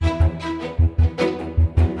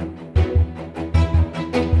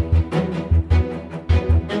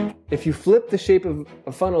if you flip the shape of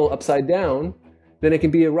a funnel upside down, then it can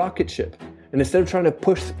be a rocket ship. And instead of trying to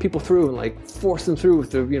push people through and like force them through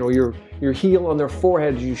with your heel on their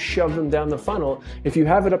forehead, you shove them down the funnel. If you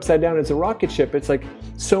have it upside down, it's a rocket ship. It's like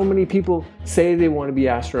so many people say they want to be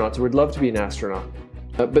astronauts or would love to be an astronaut.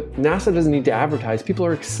 But NASA doesn't need to advertise. People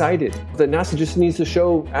are excited. That NASA just needs to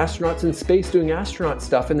show astronauts in space doing astronaut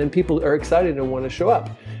stuff, and then people are excited and want to show up.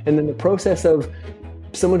 And then the process of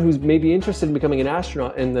someone who's maybe interested in becoming an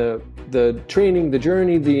astronaut and the training, the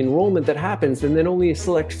journey, the enrollment that happens, and then only a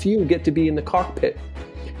select few get to be in the cockpit.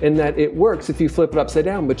 And that it works if you flip it upside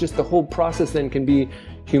down, but just the whole process then can be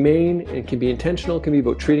humane and can be intentional, can be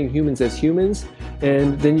about treating humans as humans,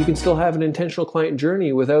 and then you can still have an intentional client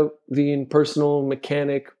journey without the impersonal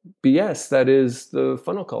mechanic BS that is the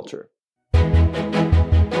funnel culture.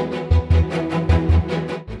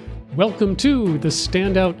 Welcome to the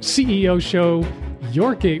Standout CEO Show,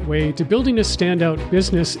 your gateway to building a standout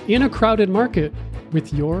business in a crowded market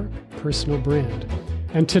with your personal brand.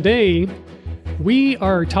 And today, we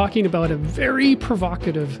are talking about a very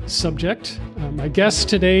provocative subject. My guest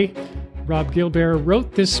today, Robb Gilbear,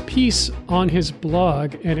 wrote this piece on his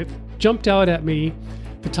blog, and it jumped out at me.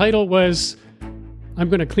 The title was, I'm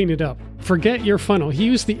going to clean it up, Forget Your Funnel. He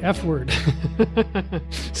used the F word.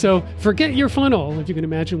 So forget your funnel, if you can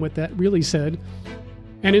imagine what that really said,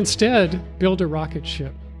 and instead build a rocket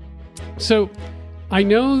ship. So I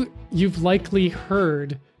know you've likely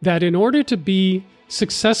heard that in order to be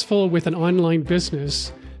successful with an online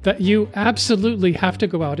business, that you absolutely have to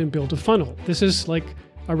go out and build a funnel. This is like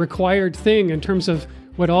a required thing in terms of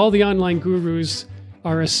what all the online gurus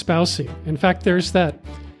are espousing. In fact, there's a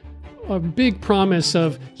big promise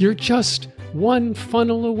of you're just one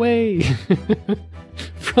funnel away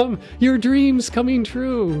from your dreams coming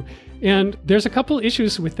true. And there's a couple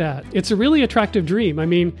issues with that. It's a really attractive dream. I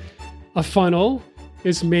mean, a funnel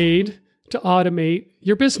is made to automate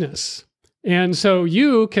your business. And so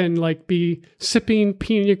you can be sipping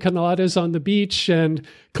pina coladas on the beach, and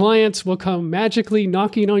clients will come magically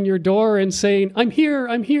knocking on your door and saying, I'm here,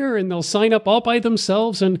 and they'll sign up all by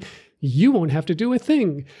themselves and you won't have to do a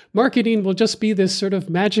thing. Marketing will just be this sort of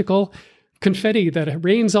magical confetti that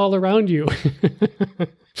rains all around you.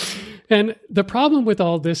 And the problem with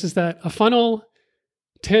all this is that a funnel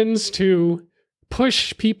tends to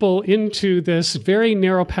push people into this very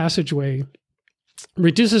narrow passageway,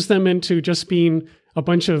 reduces them into just being a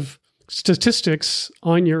bunch of statistics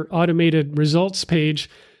on your automated results page.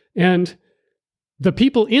 And the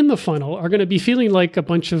people in the funnel are going to be feeling like a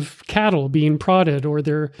bunch of cattle being prodded, or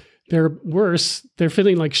they're worse, they're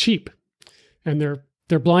feeling like sheep, and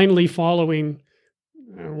they're blindly following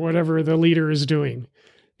whatever the leader is doing.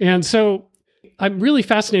 And so I'm really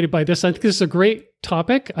fascinated by this. I think this is a great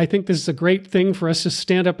topic. I think this is a great thing for us to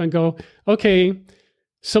stand up and go, okay,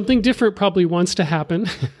 something different probably wants to happen.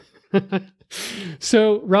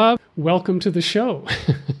 So, Robb, welcome to the show.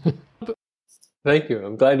 Thank you.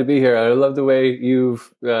 I'm glad to be here. I love the way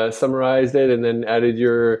you've summarized it and then added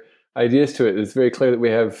your ideas to it. It's very clear that we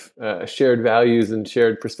have shared values and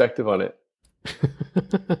shared perspective on it.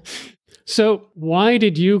 So why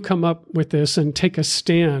did you come up with this and take a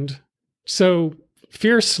stand so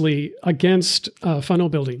fiercely against funnel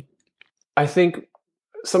building? I think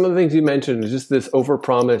some of the things you mentioned is just this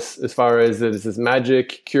overpromise as far as that it's this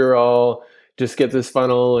magic cure-all, just get this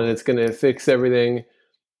funnel and it's going to fix everything.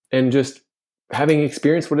 And just having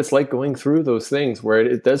experienced what it's like going through those things where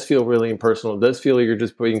it does feel really impersonal. It does feel like you're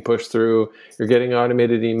just being pushed through, you're getting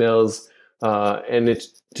automated emails, and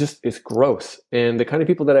it's gross. And the kind of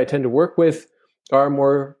people that I tend to work with are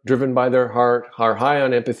more driven by their heart, are high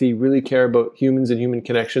on empathy, really care about humans and human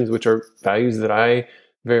connections, which are values that I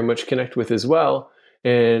very much connect with as well.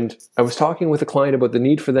 And I was talking with a client about the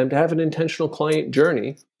need for them to have an intentional client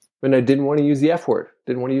journey, and I didn't want to use the F word,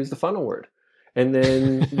 didn't want to use the funnel word. And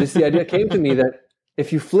then the idea came to me that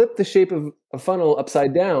if you flip the shape of a funnel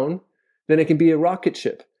upside down, then it can be a rocket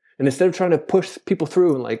ship. And instead of trying to push people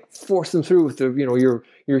through and force them through with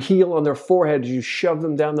your heel on their forehead, you shove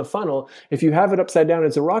them down the funnel. If you have it upside down,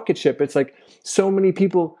 it's a rocket ship. It's like so many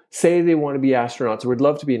people say they want to be astronauts or would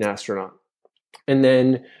love to be an astronaut. And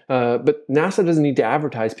then, but NASA doesn't need to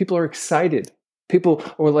advertise. People are excited. People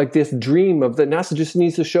are like this dream of that NASA just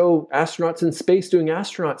needs to show astronauts in space doing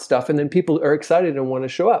astronaut stuff, and then people are excited and want to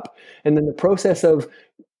show up. And then the process of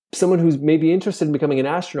someone who's maybe interested in becoming an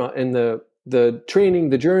astronaut and the training,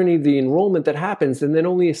 the journey, the enrollment that happens, and then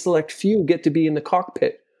only a select few get to be in the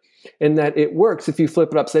cockpit. And that it works if you flip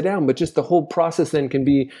it upside down, but just the whole process then can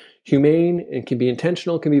be humane and can be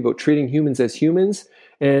intentional, can be about treating humans as humans,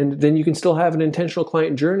 And then you can still have an intentional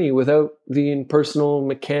client journey without the impersonal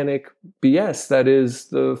mechanic BS that is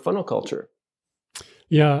the funnel culture.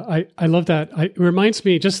 Yeah, I love that. It reminds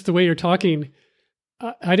me, just the way you're talking,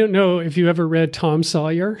 I don't know if you ever read Tom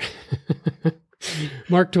Sawyer.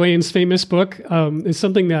 Mark Twain's famous book is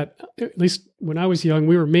something that, at least when I was young,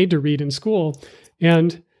 we were made to read in school.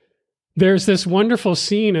 And there's this wonderful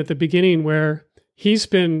scene at the beginning where he's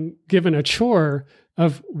been given a chore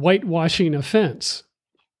of whitewashing a fence.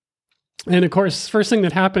 And of course, first thing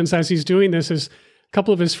that happens as he's doing this is a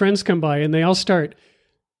couple of his friends come by and they all start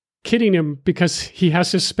kidding him because he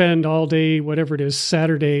has to spend all day, whatever it is,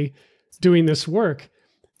 Saturday, doing this work.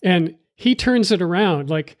 And he turns it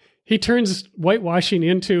around. Like, he turns whitewashing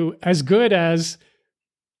into as good as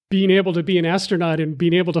being able to be an astronaut and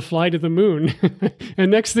being able to fly to the moon.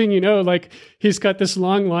 And next thing you know, like, he's got this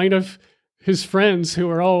long line of his friends who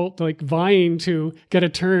are all like vying to get a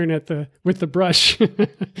turn with the brush,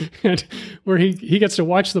 and where he gets to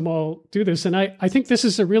watch them all do this. And I think this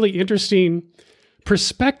is a really interesting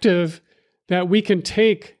perspective that we can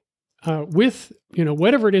take with,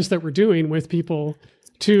 whatever it is that we're doing with people,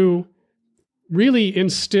 to really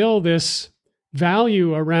instill this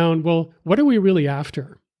value around, well, what are we really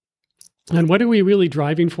after? And what are we really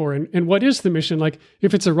driving for? And what is the mission? Like,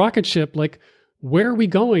 if it's a rocket ship, like, where are we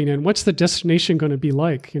going? And what's the destination going to be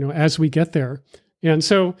like, as we get there? And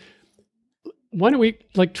so why don't we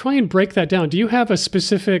try and break that down? Do you have a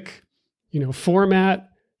specific, format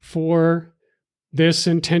for this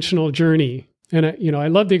intentional journey? And I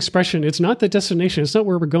love the expression, it's not the destination, it's not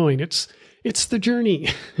where we're going, it's the journey.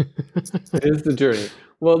 It is the journey.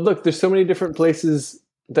 Well, look, there's so many different places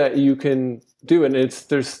that you can do, and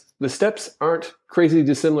the steps aren't crazy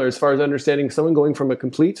dissimilar as far as understanding someone going from a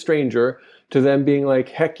complete stranger to them being like,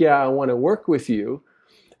 heck yeah, I want to work with you.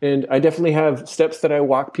 And I definitely have steps that I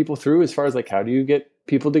walk people through as far as like, how do you get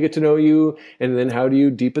people to get to know you? And then how do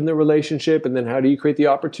you deepen the relationship? And then how do you create the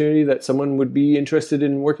opportunity that someone would be interested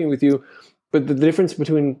in working with you? But the difference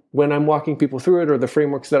between when I'm walking people through it or the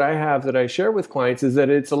frameworks that I have that I share with clients is that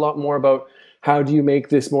it's a lot more about how do you make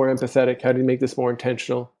this more empathetic? How do you make this more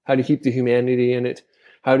intentional? How do you keep the humanity in it?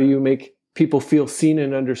 How do you make people feel seen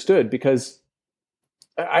and understood? Because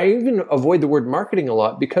I even avoid the word marketing a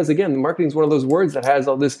lot because, again, marketing is one of those words that has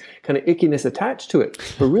all this kind of ickiness attached to it.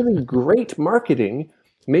 But really great marketing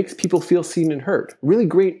makes people feel seen and heard. Really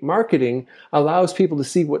great marketing allows people to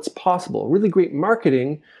see what's possible. Really great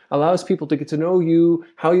marketing allows people to get to know you,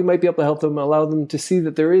 how you might be able to help them, allow them to see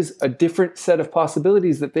that there is a different set of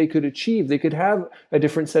possibilities that they could achieve. They could have a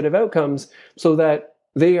different set of outcomes so that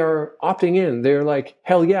they are opting in. They're like,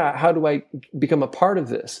 hell yeah, how do I become a part of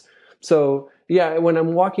this? So yeah, when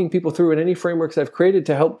I'm walking people through in any frameworks I've created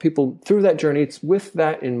to help people through that journey, it's with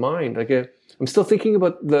that in mind. Like I'm still thinking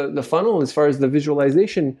about the funnel as far as the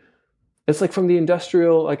visualization. It's like from the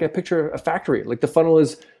industrial, like I picture a factory, like the funnel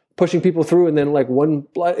is pushing people through and then like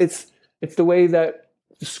it's the way that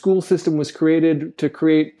the school system was created to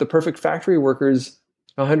create the perfect factory workers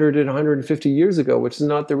 100 and 150 years ago, which is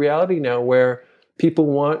not the reality now, where people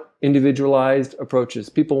want individualized approaches.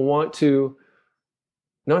 People want to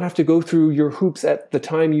not have to go through your hoops at the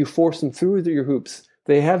time you force them through your hoops.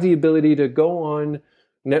 They have the ability to go on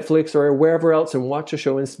Netflix or wherever else and watch a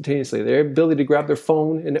show instantaneously. Their ability to grab their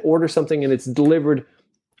phone and order something and it's delivered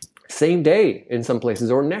same day in some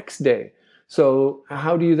places or next day. So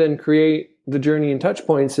how do you then create the journey and touch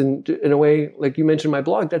points in a way, like you mentioned my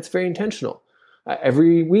blog, that's very intentional.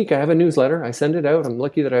 Every week I have a newsletter. I send it out. I'm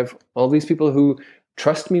lucky that I have all these people who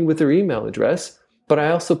trust me with their email address. But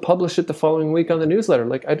I also publish it the following week on the newsletter.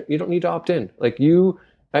 Like you don't need to opt in. Like you,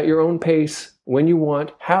 at your own pace, when you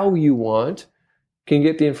want, how you want, can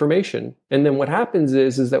get the information. And then what happens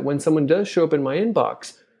is that when someone does show up in my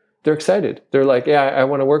inbox, they're excited. They're like, yeah, I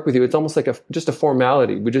want to work with you. It's almost like just a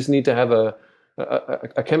formality. We just need to have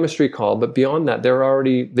a chemistry call. But beyond that,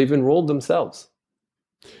 they've enrolled themselves.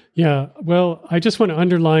 Yeah. Well, I just want to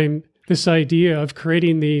underline this idea of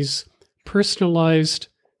creating these personalized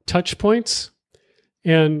touch points.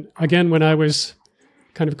 And again, when I was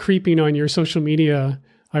kind of creeping on your social media,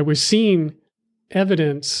 I was seeing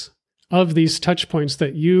evidence of these touch points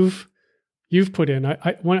that you've put in.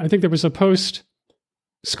 I think there was a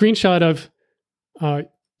screenshot of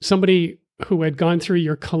somebody who had gone through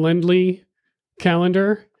your Calendly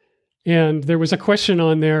calendar, and there was a question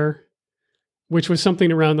on there, which was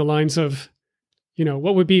something around the lines of,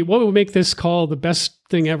 what would make this call the best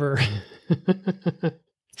thing ever?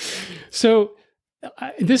 So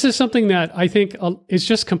this is something that I think is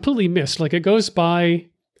just completely missed. Like, it goes by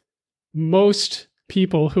most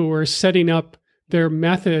people who are setting up their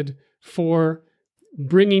method for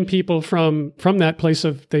bringing people from that place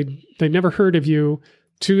of they never heard of you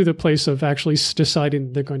to the place of actually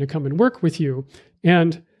deciding they're going to come and work with you,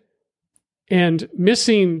 and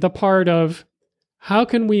missing the part of how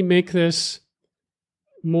can we make this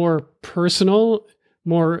more personal,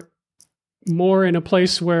 more in a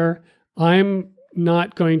place where I'm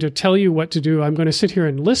not going to tell you what to do. I'm going to sit here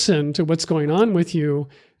and listen to what's going on with you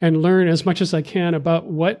and learn as much as I can about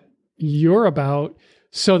what you're about,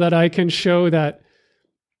 so that I can show that,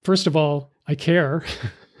 first of all, I care.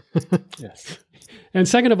 Yes. And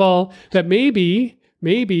second of all, that maybe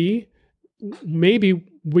we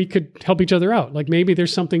could help each other out. Like maybe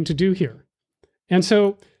there's something to do here. And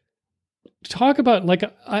so talk about, like,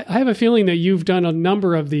 I have a feeling that you've done a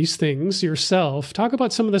number of these things yourself. Talk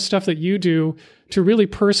about some of the stuff that you do to really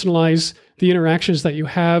personalize the interactions that you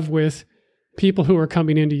have with people who are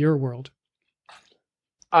coming into your world.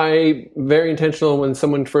 I'm very intentional when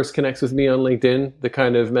someone first connects with me on LinkedIn, the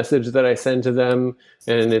kind of message that I send to them,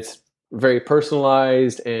 and it's very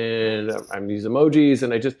personalized, and I use emojis,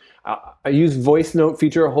 and I use voice note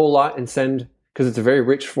feature a whole lot and send, because it's a very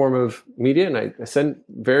rich form of media, and I send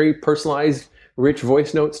very personalized, rich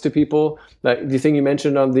voice notes to people. That the thing you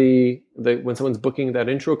mentioned on the when someone's booking that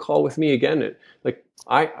intro call with me, again,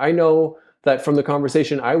 I know that from the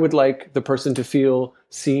conversation, I would like the person to feel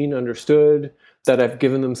seen, understood, that I've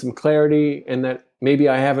given them some clarity, and that maybe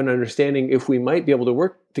I have an understanding if we might be able to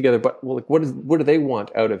work together, but what do they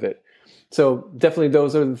want out of it? So definitely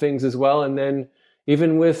those are the things as well. And then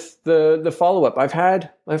even with the follow-up,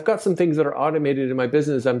 I've got some things that are automated in my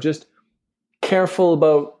business. I'm just careful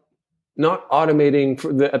about not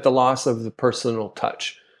automating at the loss of the personal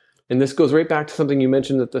touch. And this goes right back to something you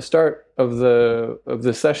mentioned at the start of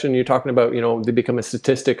the session. You're talking about, they become a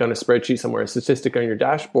statistic on a spreadsheet somewhere, a statistic on your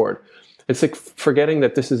dashboard. It's like forgetting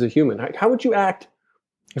that this is a human. How would you act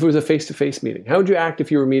if it was a face-to-face meeting? How would you act if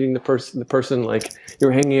you were meeting the person like you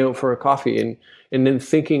were hanging out for a coffee, and then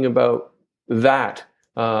thinking about that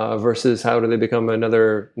versus how do they become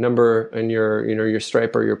another number in your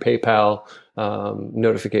Stripe or your PayPal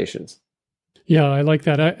notifications? Yeah, I like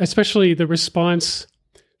that. Especially the response,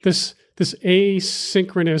 this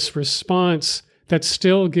asynchronous response that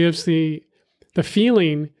still gives the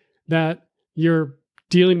feeling that you're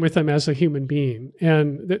dealing with them as a human being.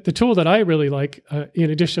 And the tool that I really like,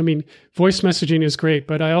 in addition, voice messaging is great,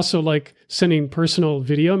 but I also like sending personal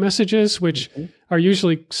video messages, which are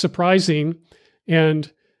usually surprising.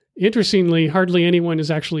 And interestingly, hardly anyone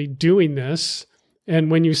is actually doing this.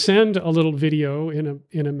 And when you send a little video in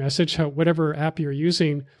a message, whatever app you're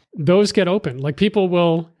using, those get open. Like people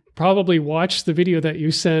will probably watch the video that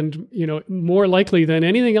you send, more likely than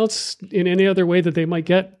anything else in any other way that they might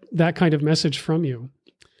get that kind of message from you.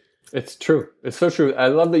 It's true. It's so true. I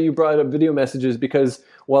love that you brought up video messages, because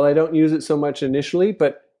while I don't use it so much initially,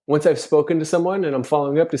 but once I've spoken to someone and I'm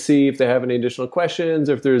following up to see if they have any additional questions,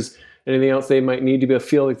 or if there's anything else they might need to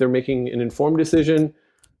feel like they're making an informed decision,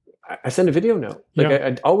 I send a video note.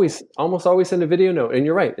 I almost always send a video note. And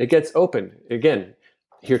you're right, it gets open. Again,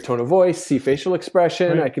 hear tone of voice, see facial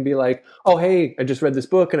expression. Right. I can be like, oh, hey, I just read this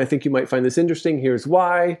book and I think you might find this interesting. Here's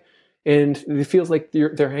why. And it feels like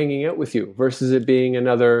they're hanging out with you, versus it being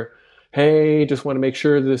another, hey, just want to make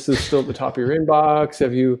sure this is still at the top of your inbox.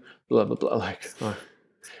 Have you blah, blah, blah.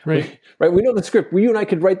 Right. We know the script. You and I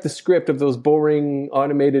could write the script of those boring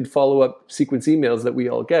automated follow-up sequence emails that we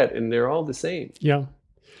all get, and they're all the same. Yeah.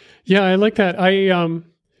 Yeah, I like that.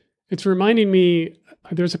 It's reminding me,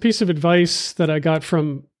 there's a piece of advice that I got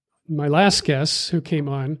from my last guest who came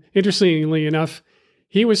on. Interestingly enough,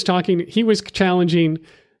 he was challenging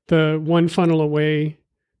the one funnel away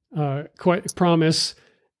promise.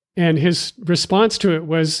 And his response to it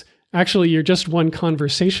was, actually, you're just one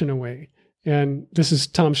conversation away. And this is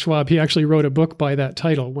Tom Schwab. He actually wrote a book by that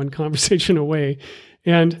title, One Conversation Away.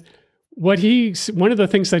 And one of the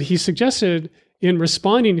things that he suggested in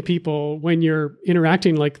responding to people when you're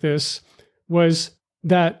interacting like this was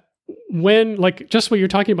that when, like just what you're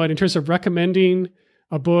talking about in terms of recommending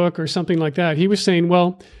a book or something like that, he was saying,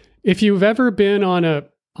 well, if you've ever been on a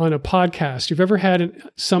podcast, you've ever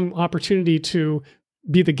had some opportunity to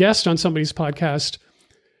be the guest on somebody's podcast,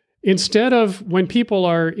 instead of when people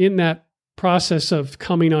are in that process of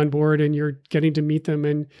coming on board and you're getting to meet them,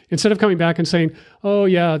 and instead of coming back and saying, oh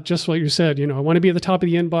yeah, just what you said, I want to be at the top of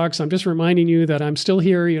the inbox, I'm just reminding you that I'm still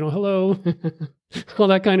here, hello, all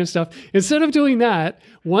that kind of stuff. Instead of doing that,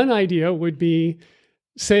 one idea would be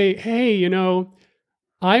say, hey,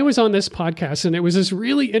 I was on this podcast and it was this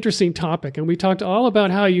really interesting topic. And we talked all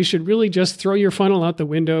about how you should really just throw your funnel out the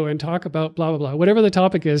window and talk about blah, blah, blah, whatever the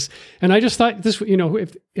topic is. And I just thought this,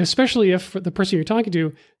 especially if the person you're talking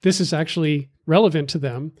to, this is actually relevant to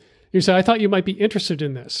them. You say, I thought you might be interested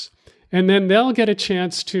in this. And then they'll get a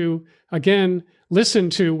chance to, again,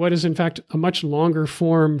 listen to what is in fact a much longer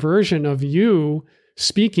form version of you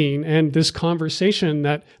speaking and this conversation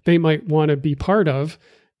that they might want to be part of.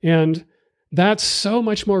 And that's so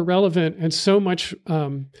much more relevant and so much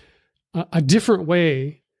a different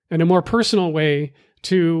way and a more personal way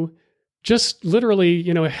to just literally,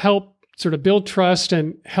 help sort of build trust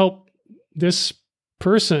and help this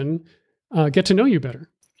person get to know you better.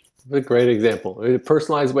 A great example. A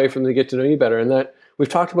personalized way for them to get to know you better. And that we've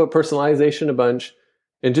talked about personalization a bunch.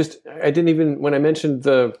 And I didn't even, when I mentioned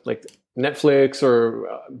the Netflix or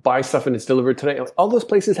buy stuff and it's delivered today, all those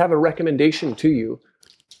places have a recommendation to you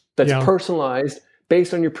that's personalized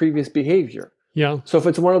based on your previous behavior. Yeah. So if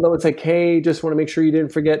it's one of those hey, just want to make sure you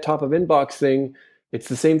didn't forget top of inbox thing, it's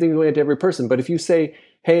the same thing going to every person. But if you say,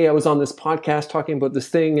 hey, I was on this podcast talking about this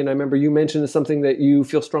thing, and I remember you mentioned something that you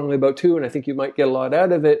feel strongly about too, and I think you might get a lot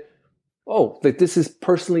out of it. Oh, this is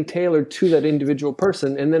personally tailored to that individual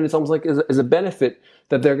person. And then it's almost like as a benefit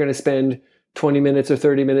that they're going to spend 20 minutes or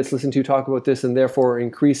 30 minutes listening to you talk about this, and therefore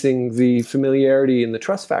increasing the familiarity and the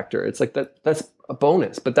trust factor. It's like that's a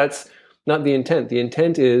bonus, but that's not the intent. The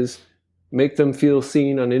intent is make them feel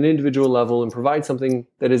seen on an individual level and provide something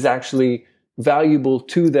that is actually valuable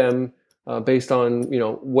to them based on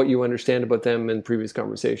what you understand about them in previous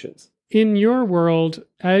conversations. In your world,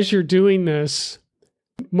 as you're doing this,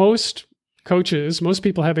 most coaches, most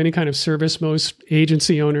people have any kind of service, most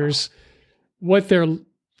agency owners, what they're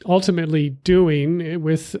ultimately doing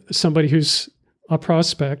with somebody who's a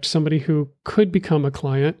prospect, somebody who could become a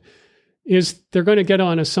client, is they're going to get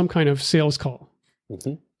on some kind of sales call.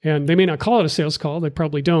 Mm-hmm. And they may not call it a sales call, they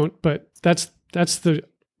probably don't, but that's the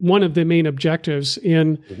one of the main objectives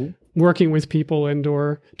in working with people and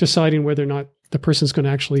or deciding whether or not the person's going to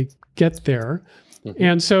actually get there. Mm-hmm.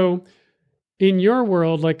 And so in your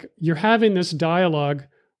world, you're having this dialogue.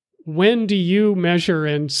 When do you measure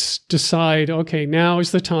and decide, okay, now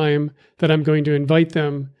is the time that I'm going to invite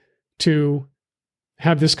them to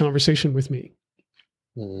have this conversation with me?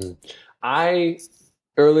 I,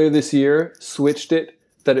 earlier this year, switched it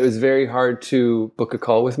that it was very hard to book a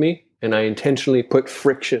call with me, and I intentionally put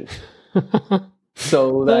friction.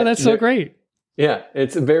 So that's so great. Yeah,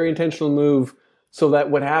 it's a very intentional move so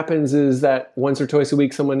that what happens is that once or twice a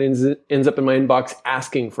week, someone ends up in my inbox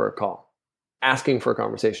asking for a call, asking for a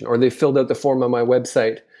conversation, or they filled out the form on my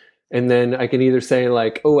website. And then I can either say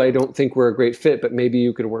oh, I don't think we're a great fit, but maybe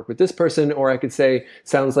you could work with this person. Or I could say,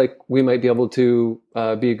 sounds like we might be able to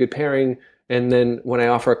be a good pairing. And then when I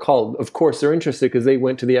offer a call, of course, they're interested because they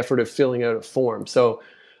went to the effort of filling out a form. So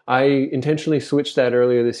I intentionally switched that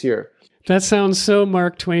earlier this year. That sounds so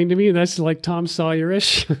Mark Twain to me. That's like Tom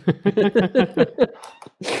Sawyer-ish.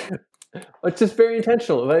 It's just very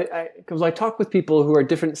intentional. Because I talk with people who are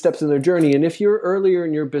different steps in their journey. And if you're earlier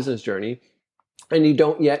in your business journey and you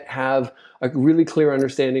don't yet have a really clear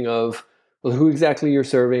understanding of who exactly you're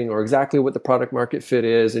serving or exactly what the product market fit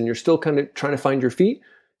is, and you're still kind of trying to find your feet,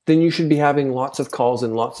 then you should be having lots of calls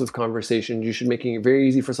and lots of conversations. You should be making it very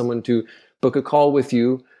easy for someone to book a call with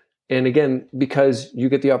you. And again, because you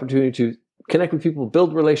get the opportunity to connect with people,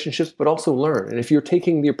 build relationships, but also learn. And if you're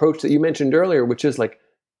taking the approach that you mentioned earlier, which is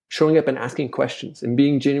showing up and asking questions and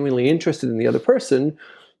being genuinely interested in the other person,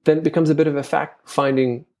 then it becomes a bit of a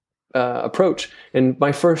fact-finding approach. And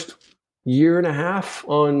my first year and a half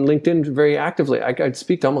on LinkedIn very actively, I'd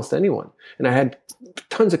speak to almost anyone. And I had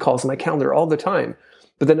tons of calls in my calendar all the time.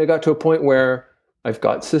 But then I got to a point where I've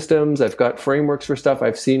got systems, I've got frameworks for stuff,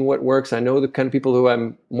 I've seen what works, I know the kind of people who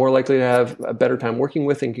I'm more likely to have a better time working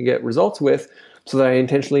with and can get results with, so that I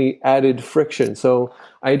intentionally added friction. So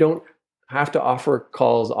I don't have to offer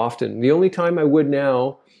calls often. The only time I would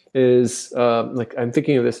now is, I'm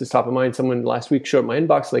thinking of this as top of mind, someone last week showed up my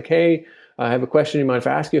inbox hey, I have a question, you mind if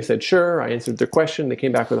I ask you? I said, sure. I answered their question. They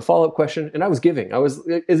came back with a follow-up question, and I was giving. I was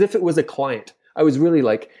as if it was a client. I was really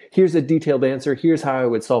here's a detailed answer. Here's how I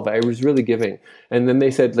would solve it. I was really giving. And then they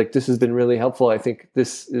said, this has been really helpful. I think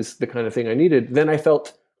this is the kind of thing I needed. Then I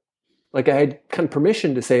felt like I had kind of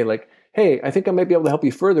permission to say hey, I think I might be able to help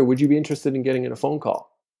you further. Would you be interested in getting in a phone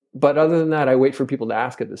call? But other than that, I wait for people to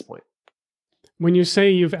ask at this point. When you say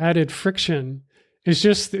you've added friction, is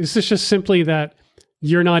this just simply that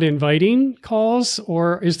you're not inviting calls,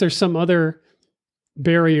 or is there some other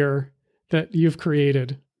barrier that you've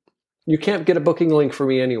created? You can't get a booking link for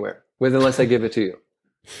me anywhere unless I give it to you.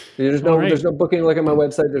 There's no booking link on my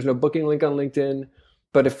website. There's no booking link on LinkedIn.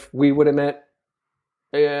 But if we would have met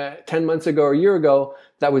 10 months ago or a year ago,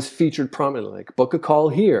 that was featured prominently, like book a call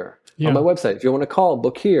here on my website. If you want to call,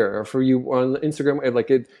 book here. Or for you on Instagram,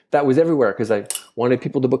 like that was everywhere because I wanted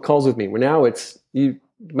people to book calls with me. Well, now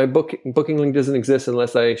my booking link doesn't exist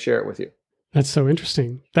unless I share it with you. That's so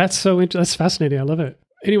interesting. That's fascinating. I love it.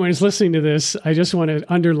 Anyone who's listening to this, I just want to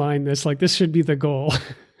underline this, like this should be the goal.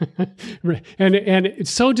 and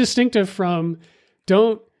it's so distinctive from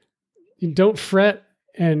don't fret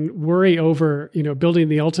and worry over, building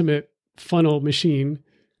the ultimate funnel machine.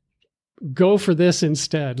 Go for this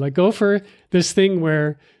instead. Like go for this thing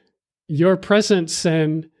where your presence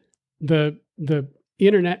and the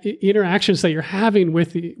internet interactions that you're having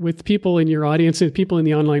with people in your audience and people in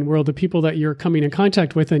the online world, the people that you're coming in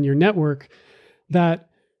contact with in your network, that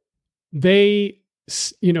they,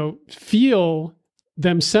 feel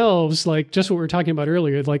themselves like just what we were talking about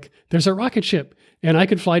earlier, like there's a rocket ship and I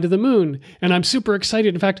could fly to the moon and I'm super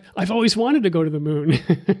excited. In fact, I've always wanted to go to the moon.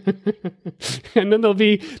 And then they'll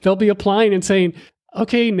be applying and saying,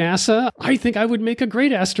 okay, NASA, I think I would make a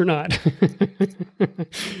great astronaut.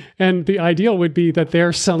 And the ideal would be that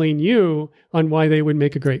they're selling you on why they would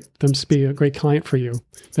make be a great client for you.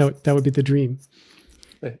 That would be the dream.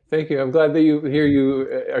 Thank you. I'm glad that you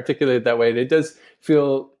articulate it that way. It does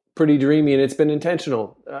feel pretty dreamy, and it's been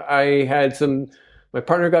intentional. My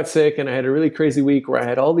partner got sick, and I had a really crazy week where I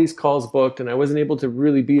had all these calls booked, and I wasn't able to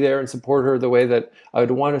really be there and support her the way that I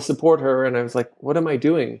would want to support her. And I was like, what am I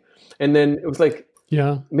doing? And then it was like,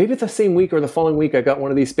 maybe the same week or the following week, I got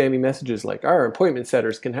one of these spammy messages like, our appointment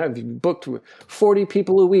setters can have you booked with 40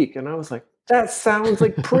 people a week. And I was like, that sounds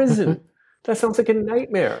like prison. That sounds like a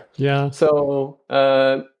nightmare. Yeah. So,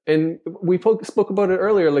 and we spoke about it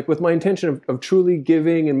earlier, like with my intention of truly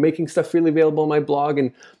giving and making stuff freely available on my blog.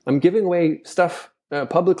 And I'm giving away stuff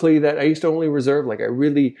publicly that I used to only reserve. Like I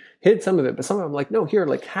really hid some of it, but some of them I'm like, no, here,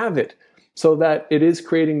 like have it. So that it is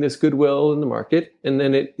creating this goodwill in the market. And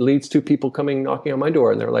then it leads to people coming knocking on my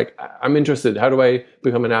door and they're like, I'm interested. How do I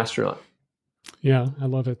become an astronaut? Yeah, I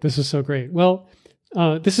love it. This is so great. Well,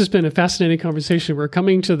 this has been a fascinating conversation. We're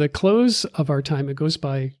coming to the close of our time. It goes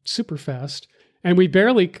by super fast. And we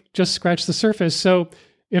barely just scratched the surface. So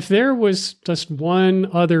if there was just one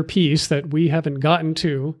other piece that we haven't gotten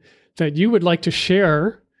to that you would like to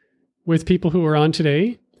share with people who are on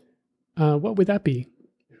today, what would that be?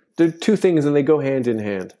 There are two things and they go hand in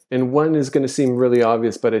hand. And one is going to seem really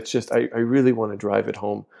obvious, but it's just, I really want to drive it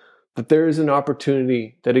home. That there is an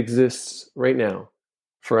opportunity that exists right now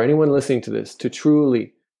for anyone listening to this to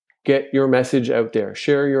truly get your message out there,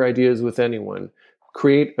 share your ideas with anyone,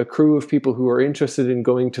 create a crew of people who are interested in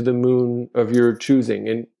going to the moon of your choosing.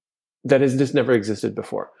 And that has just never existed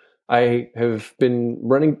before. I have been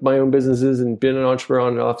running my own businesses and been an entrepreneur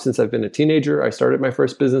on and off since I've been a teenager. I started my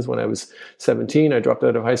first business when I was 17. I dropped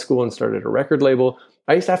out of high school and started a record label.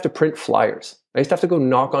 I used to have to print flyers. I used to have to go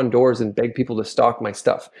knock on doors and beg people to stock my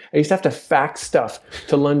stuff. I used to have to fax stuff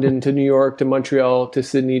to London, to New York, to Montreal, to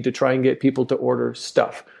Sydney to try and get people to order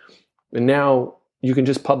stuff. And now you can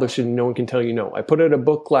just publish it and no one can tell you no. I put out a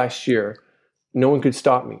book last year. No one could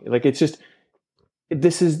stop me. Like it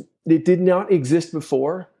did not exist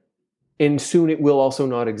before. And soon it will also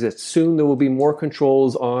not exist. Soon there will be more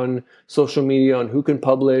controls on social media, on who can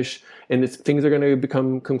publish, and things are going to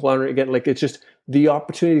become conglomerate again. Like it's just, the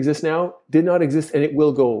opportunity exists now, did not exist, and it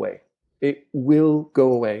will go away. It will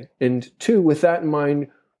go away. And two, with that in mind,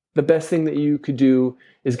 the best thing that you could do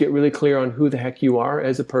is get really clear on who the heck you are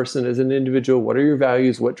as a person, as an individual. What are your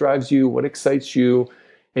values? What drives you? What excites you?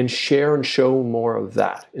 And share and show more of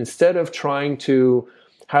that. Instead of trying to,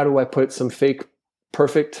 how do I put some fake,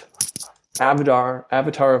 perfect avatar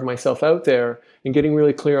of myself out there, and getting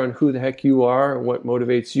really clear on who the heck you are, what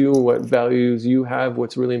motivates you, what values you have,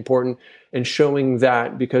 what's really important, and showing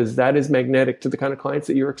that, because that is magnetic to the kind of clients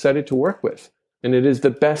that you're excited to work with. And it is the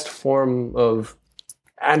best form of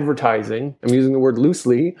advertising, I'm using the word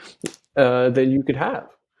loosely, that you could have.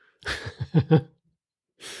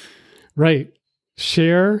 Right.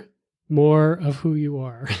 Share more of who you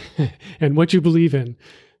are and what you believe in.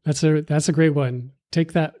 That's a great one.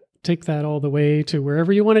 Take that all the way to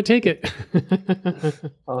wherever you want to take it.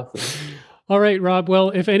 Awesome. All right, Robb.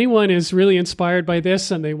 Well, if anyone is really inspired by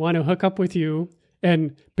this and they want to hook up with you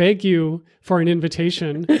and beg you for an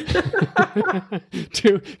invitation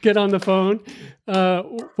to get on the phone,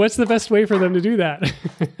 what's the best way for them to do that?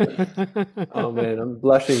 Oh man, I'm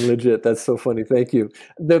blushing legit. That's so funny. Thank you.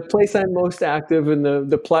 The place I'm most active in,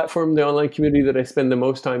 the platform, the online community that I spend the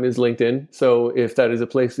most time is LinkedIn. So if that is a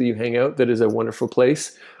place that you hang out, that is a wonderful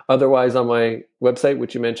place. Otherwise, on my website,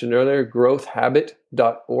 which you mentioned earlier,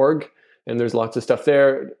 growthhabit.org, and there's lots of stuff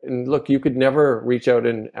there. And look, you could never reach out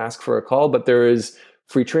and ask for a call, but there is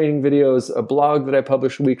free training videos, a blog that I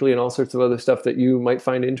publish weekly, and all sorts of other stuff that you might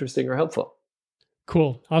find interesting or helpful.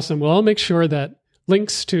 Cool. Awesome. Well, I'll make sure that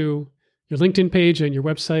links to your LinkedIn page and your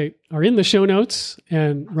website are in the show notes.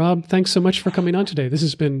 And Robb, thanks so much for coming on today. This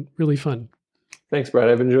has been really fun. Thanks, Brad.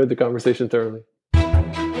 I've enjoyed the conversation thoroughly.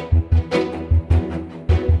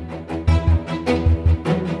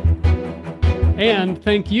 And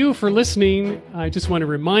thank you for listening. I just want to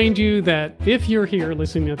remind you that if you're here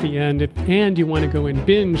listening at the end and you want to go and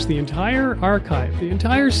binge the entire archive, the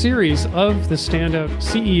entire series of the Standout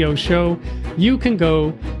CEO Show, you can go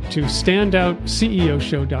to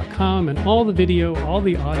standoutceoshow.com, and all the video, all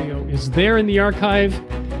the audio is there in the archive.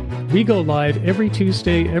 We go live every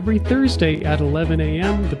Tuesday, every Thursday at 11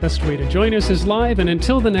 a.m. The best way to join us is live. And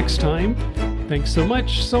until the next time, thanks so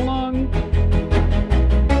much. So long.